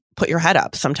like put your head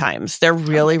up sometimes. They're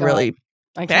really, really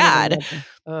bad.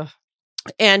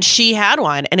 And she had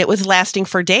one, and it was lasting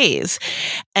for days.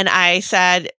 And I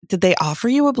said, did they offer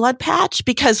you a blood patch?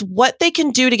 Because what they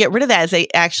can do to get rid of that is they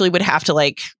actually would have to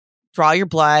like draw your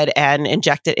blood and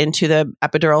inject it into the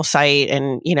epidural site,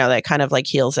 and that kind of like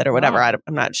heals it or whatever. Wow.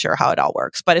 I'm not sure how it all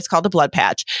works, but it's called a blood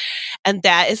patch. And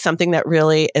that is something that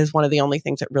really is one of the only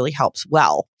things that really helps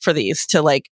well for these to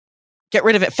like get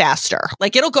rid of it faster.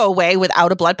 Like, it'll go away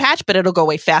without a blood patch, but it'll go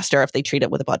away faster if they treat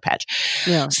it with a blood patch.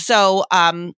 Yeah. So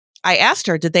I asked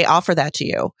her, did they offer that to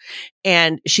you?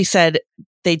 And she said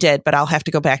they did, but I'll have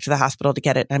to go back to the hospital to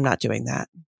get it. I'm not doing that.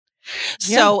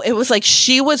 So it was like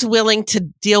she was willing to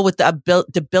deal with the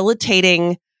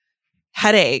debilitating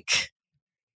headache,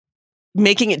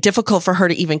 making it difficult for her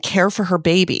to even care for her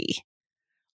baby,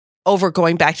 over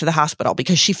going back to the hospital,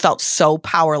 because she felt so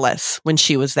powerless when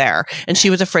she was there, and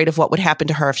she was afraid of what would happen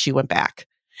to her if she went back.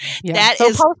 Yeah. That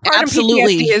is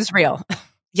absolutely PTSD is real.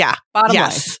 Yeah. Bottom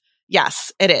line.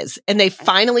 Yes, it is. And they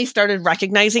finally started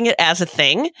recognizing it as a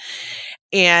thing.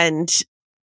 And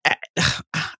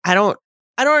I don't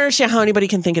understand how anybody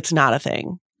can think it's not a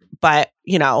thing, but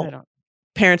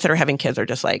parents that are having kids are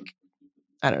just like,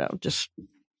 I don't know, just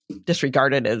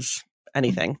disregarded as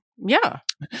anything. Yeah.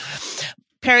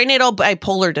 Perinatal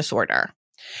bipolar disorder.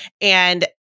 And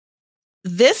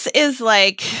this is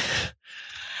like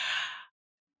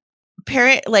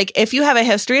if you have a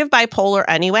history of bipolar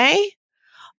anyway,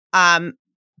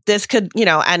 this could,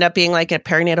 end up being like a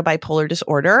perinatal bipolar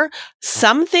disorder.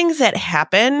 Some things that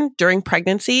happen during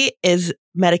pregnancy is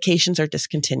medications are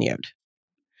discontinued.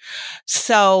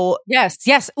 So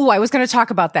yes. Oh, I was going to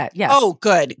talk about that. Yes. Oh,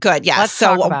 good. Yes. Let's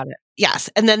talk about it. Yes.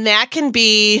 And then that can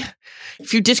be,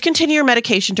 if you discontinue your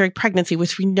medication during pregnancy,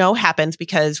 which we know happens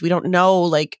because we don't know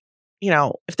like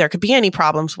if there could be any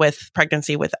problems with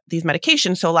pregnancy with these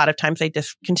medications. So a lot of times they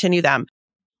discontinue them.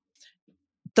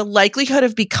 The likelihood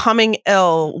of becoming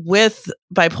ill with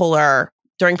bipolar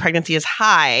during pregnancy is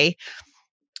high.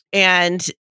 And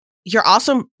you're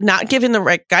also not given the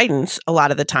right guidance a lot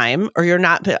of the time, or you're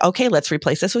not, okay, let's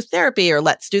replace this with therapy, or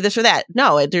let's do this or that.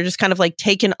 No, they're just kind of like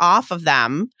taken off of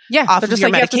them. Yeah. Off of your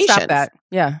medications. You have to stop that.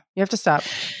 Yeah. You have to stop.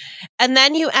 And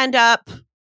then you end up,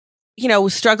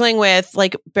 struggling with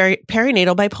like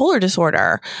perinatal bipolar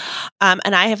disorder.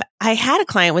 And I had a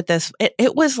client with this.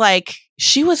 It was like,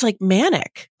 she was like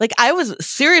manic. Like I was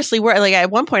seriously worried. Like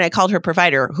at one point I called her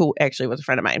provider, who actually was a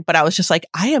friend of mine, but I was just like,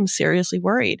 I am seriously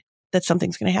worried that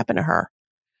something's going to happen to her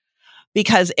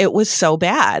because it was so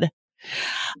bad.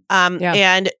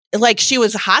 And like she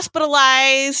was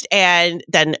hospitalized, and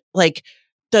then like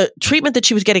the treatment that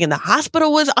she was getting in the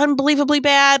hospital was unbelievably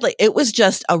bad. Like it was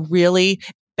just a really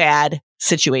bad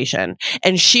situation.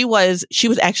 And she was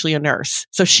actually a nurse.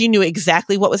 So she knew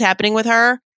exactly what was happening with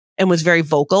her and was very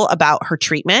vocal about her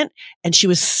treatment. And she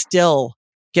was still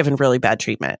given really bad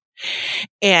treatment.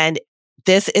 And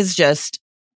this is just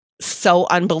so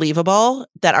unbelievable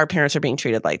that our parents are being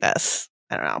treated like this.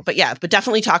 I don't know. But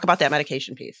definitely talk about that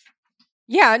medication piece.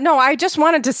 Yeah, no, I just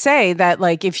wanted to say that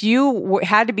like if you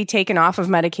had to be taken off of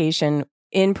medication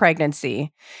in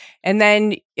pregnancy and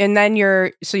then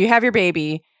you have your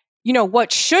baby,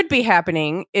 what should be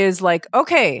happening is like,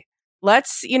 okay,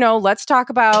 let's talk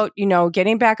about,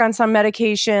 getting back on some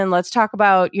medication. Let's talk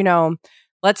about,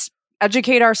 let's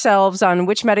educate ourselves on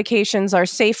which medications are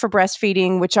safe for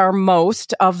breastfeeding, which are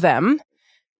most of them.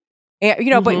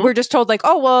 And, but we're just told like,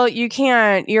 oh, well, you're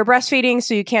breastfeeding,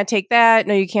 so you can't take that.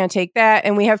 No, you can't take that.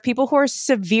 And we have people who are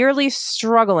severely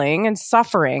struggling and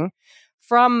suffering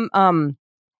from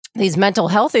these mental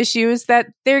health issues that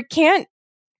they can't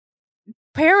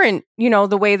parent,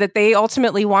 the way that they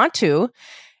ultimately want to.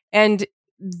 And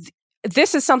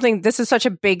this is such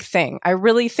a big thing. I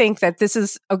really think that this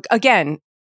is, again,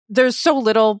 there's so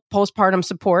little postpartum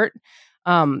support.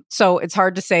 So it's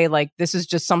hard to say like this is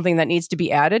just something that needs to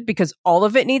be added, because all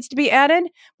of it needs to be added.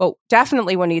 But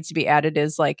definitely what needs to be added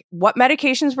is like, what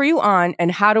medications were you on and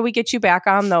how do we get you back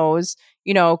on those,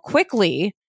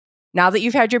 quickly now that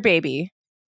you've had your baby,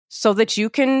 so that you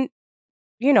can,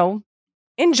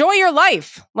 enjoy your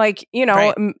life, like,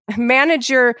 right. Manage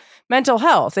your mental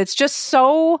health. It's just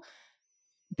so,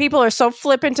 people are so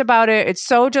flippant about it. It's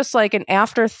so just like an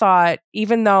afterthought,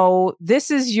 even though this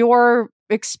is your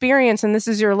experience and this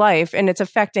is your life and it's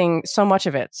affecting so much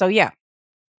of it. So yeah,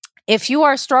 if you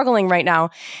are struggling right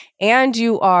now and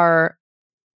you are,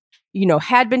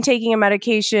 had been taking a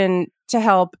medication to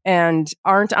help and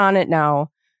aren't on it now,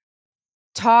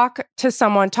 talk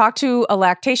to a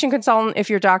lactation consultant if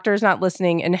your doctor is not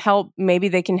listening, and maybe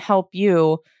they can help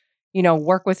you,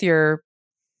 work with your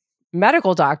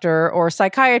medical doctor or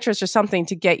psychiatrist or something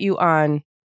to get you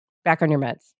back on your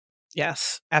meds.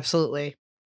 Yes, absolutely.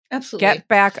 Get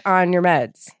back on your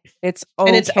meds. It's okay.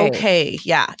 And it's okay.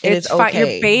 Yeah, it's okay.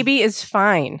 Your baby is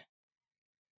fine.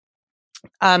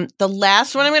 The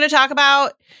last one I'm going to talk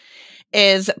about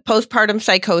is postpartum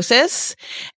psychosis.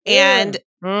 And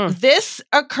this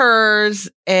occurs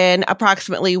in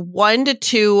approximately 1 to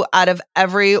 2 out of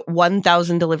every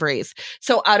 1,000 deliveries.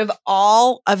 So out of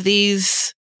all of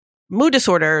these mood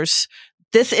disorders,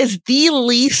 this is the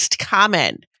least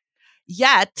common.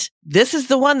 Yet, this is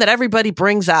the one that everybody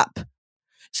brings up.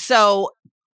 So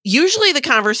usually the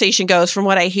conversation goes, from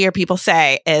what I hear people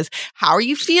say, is, how are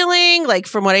you feeling? Like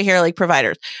from what I hear, like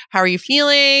providers, how are you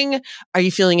feeling? Are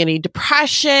you feeling any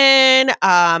depression?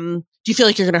 Do you feel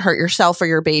like you're going to hurt yourself or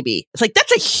your baby? It's like,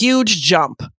 that's a huge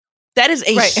jump. That is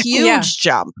a huge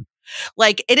jump.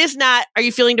 Like, it is not, are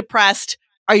you feeling depressed?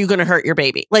 Are you going to hurt your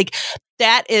baby? Like,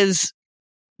 that is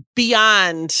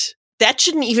beyond, that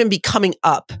shouldn't even be coming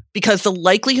up, because the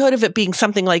likelihood of it being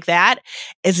something like that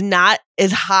is not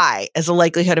as high as the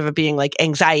likelihood of it being like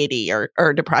anxiety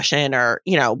or depression or,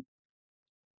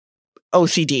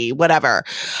 OCD, whatever,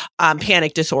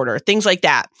 panic disorder, things like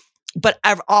that. But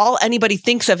all anybody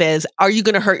thinks of is, are you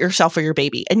going to hurt yourself or your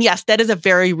baby? And yes, that is a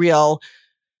very real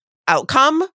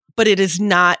outcome, but it is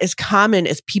not as common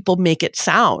as people make it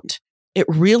sound. It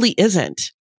really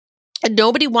isn't. And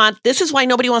this is why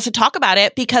nobody wants to talk about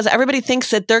it, because everybody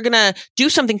thinks that they're going to do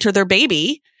something to their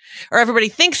baby, or everybody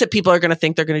thinks that people are going to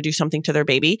think they're going to do something to their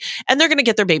baby, and they're going to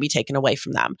get their baby taken away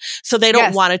from them. So they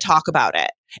don't want to talk about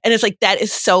it. And it's like, that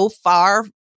is so far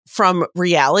from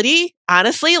reality,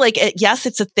 honestly. Like, yes,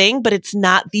 it's a thing, but it's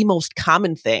not the most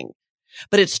common thing.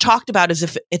 But it's talked about as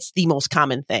if it's the most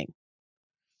common thing.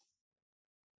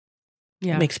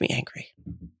 Yeah. It makes me angry.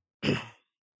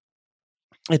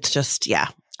 It's just,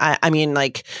 I mean,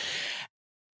 like,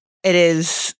 it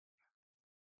is,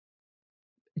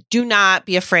 do not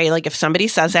be afraid. Like, if somebody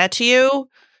says that to you,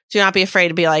 do not be afraid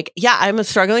to be like, yeah, I'm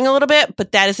struggling a little bit,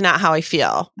 but that is not how I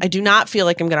feel. I do not feel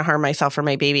like I'm going to harm myself or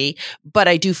my baby, but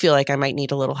I do feel like I might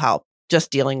need a little help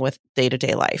just dealing with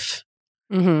day-to-day life.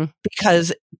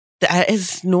 Because that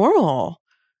is normal.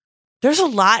 There's a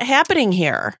lot happening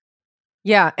here.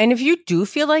 Yeah. And if you do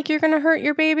feel like you're going to hurt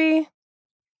your baby,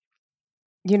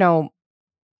 you know,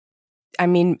 I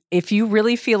mean, if you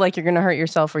really feel like you're going to hurt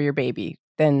yourself or your baby,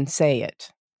 then say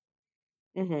it.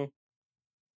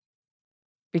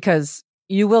 Because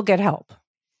you will get help.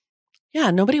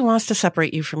 Yeah, nobody wants to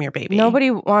separate you from your baby.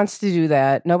 Nobody wants to do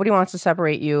that. Nobody wants to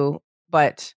separate you.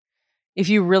 But if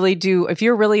you really do, if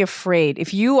you're really afraid,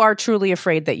 if you are truly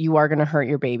afraid that you are going to hurt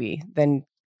your baby, then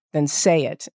say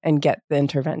it and get the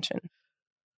intervention.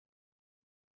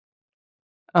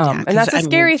 And that's a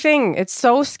scary thing. It's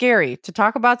so scary to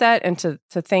talk about that and to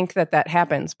think that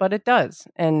happens, but it does.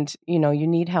 And, you know, you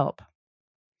need help.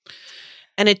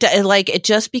 And it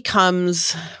just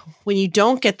becomes, when you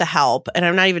don't get the help, and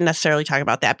I'm not even necessarily talking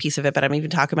about that piece of it, but I'm even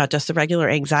talking about just the regular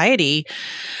anxiety.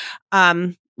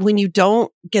 When you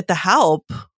don't get the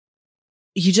help,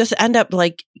 you just end up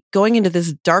like going into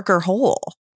this darker hole,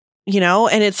 you know?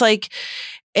 And it's like,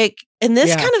 and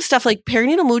this kind of stuff, like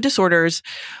perinatal mood disorders,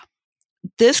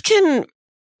 this can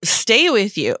stay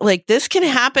with you. Like, this can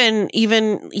happen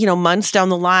even, you know, months down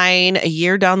the line, a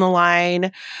year down the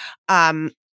line.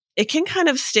 It can kind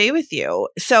of stay with you.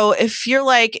 So if you're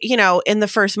like, you know, in the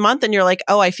first month and you're like,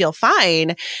 oh, I feel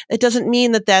fine, it doesn't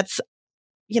mean that that's,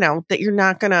 you know, that you're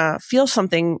not going to feel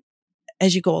something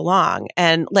as you go along.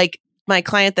 And like my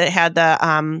client that had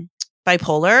the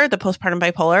bipolar, the postpartum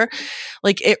bipolar,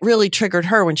 like it really triggered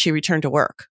her when she returned to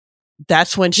work.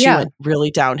 That's when she went really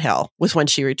downhill, was when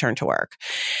she returned to work.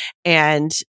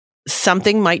 And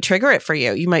something might trigger it for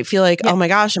you. You might feel like, oh my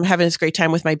gosh, I'm having this great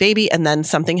time with my baby. And then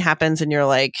something happens and you're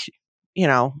like, you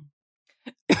know,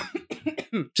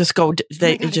 it just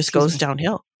goes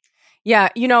downhill. Yeah.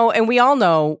 You know, and we all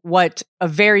know what a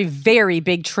very, very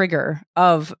big trigger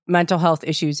of mental health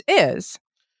issues is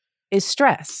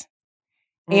stress.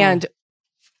 And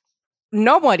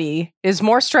nobody is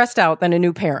more stressed out than a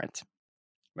new parent.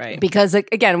 Right. Because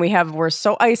again, we're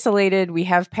so isolated. We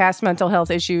have past mental health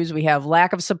issues. We have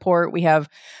lack of support. We have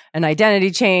an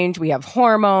identity change. We have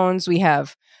hormones. We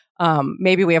have,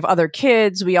 maybe we have other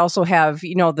kids. We also have,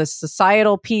 you know, the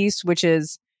societal piece, which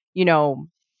is, you know,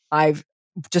 we're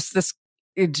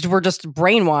just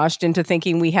brainwashed into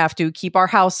thinking we have to keep our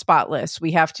house spotless.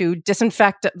 We have to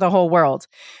disinfect the whole world.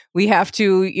 We have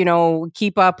to, you know,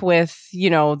 keep up with, you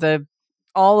know,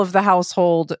 all of the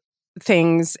household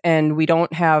things, and we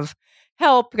don't have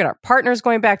help. We got our partners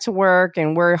going back to work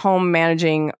and we're home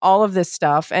managing all of this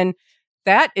stuff. And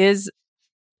that is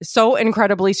so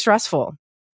incredibly stressful.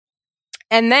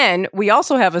 And then we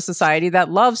also have a society that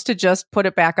loves to just put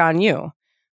it back on you.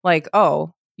 Like,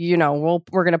 oh, you know,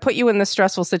 we're going to put you in this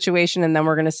stressful situation. And then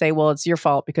we're going to say, well, it's your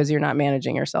fault because you're not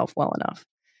managing yourself well enough.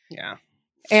 Yeah.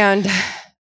 And,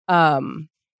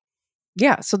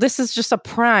 so this is just a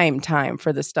prime time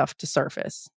for this stuff to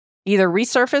surface. Either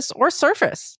resurface or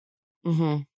surface.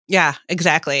 Mm-hmm. Yeah,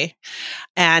 exactly.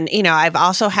 And, you know, I've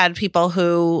also had people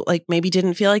who like maybe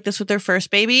didn't feel like this with their first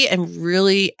baby and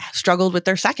really struggled with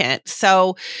their second.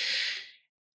 So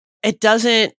it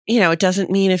doesn't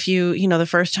mean if you, you know, the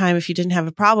first time, if you didn't have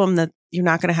a problem, that you're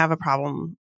not going to have a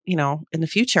problem, you know, in the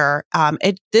future.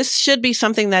 This should be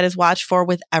something that is watched for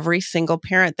with every single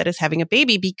parent that is having a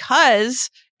baby,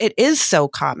 because it is so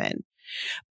common.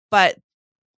 But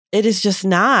it is just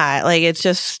not. Like, it's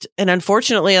just, and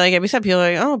unfortunately, like we said, people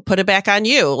are like, oh, put it back on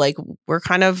you. Like, we're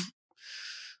kind of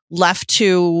left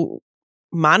to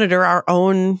monitor our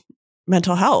own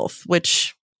mental health,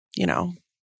 which, you know,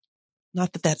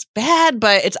 not that that's bad,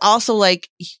 but it's also like,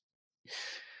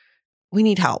 we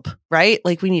need help, right?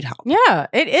 Like, we need help. Yeah,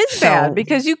 it is bad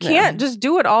because you can't just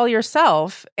do it all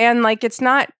yourself. And like, it's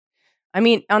not, I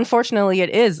mean, unfortunately, it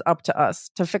is up to us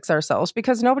to fix ourselves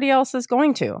because nobody else is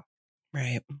going to.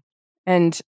 Right.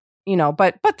 And, you know,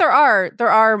 but there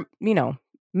are, you know,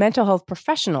 mental health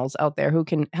professionals out there who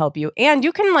can help you. And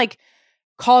you can like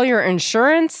call your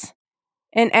insurance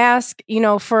and ask, you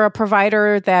know, for a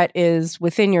provider that is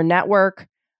within your network.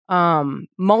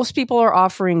 Most people are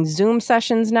offering Zoom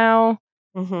sessions now.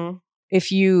 Mm-hmm.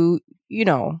 If you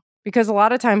know, because a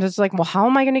lot of times it's like, well, how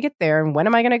am I going to get there? And when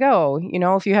am I going to go? You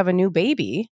know, if you have a new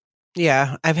baby,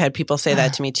 Yeah, I've had people say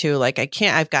that to me too. Like,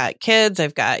 I've got kids, I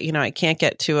can't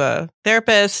get to a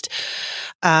therapist.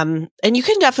 And you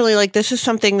can definitely, like, this is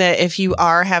something that if you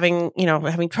are having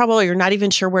trouble, or you're not even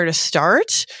sure where to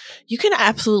start, you can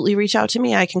absolutely reach out to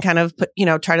me. I can kind of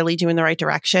try to lead you in the right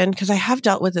direction, because I have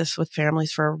dealt with this with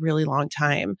families for a really long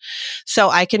time. So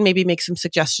I can maybe make some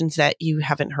suggestions that you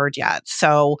haven't heard yet.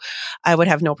 So I would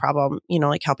have no problem,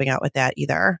 like helping out with that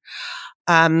either.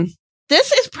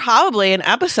 This is probably an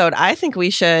episode I think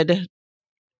we should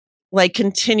like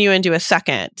continue into a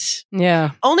second.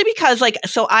 Yeah. Only because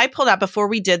so I pulled out before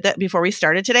we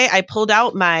started today, I pulled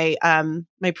out my,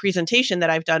 my presentation that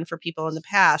I've done for people in the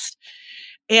past.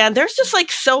 And there's just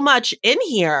like so much in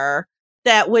here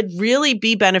that would really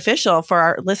be beneficial for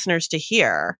our listeners to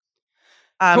hear.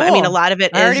 Cool. I mean, a lot of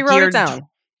it I already wrote it down.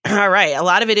 All right. A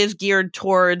lot of it is geared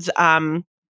towards,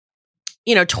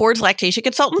 towards lactation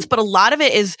consultants, but a lot of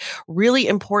it is really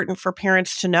important for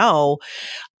parents to know,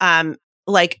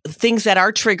 like things that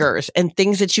are triggers and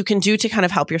things that you can do to kind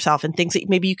of help yourself, and things that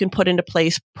maybe you can put into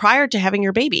place prior to having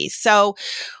your baby. So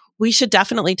we should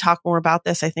definitely talk more about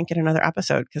this, I think, in another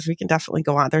episode, because we can definitely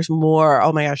go on. There's more.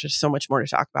 Oh my gosh, there's so much more to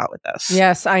talk about with this.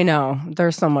 Yes, I know.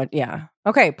 There's so much. Yeah.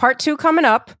 Okay. Part 2 coming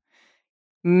up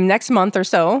next month or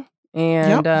so.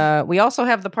 And we also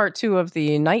have the part 2 of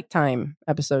the nighttime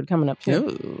episode coming up too.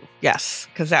 Ooh, yes,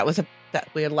 because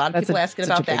we had a lot of people asking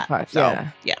about that. So,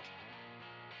 yeah.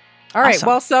 All right. Awesome.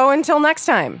 Well, so until next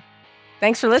time,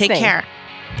 thanks for listening. Take care.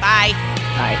 Bye.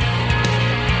 Bye.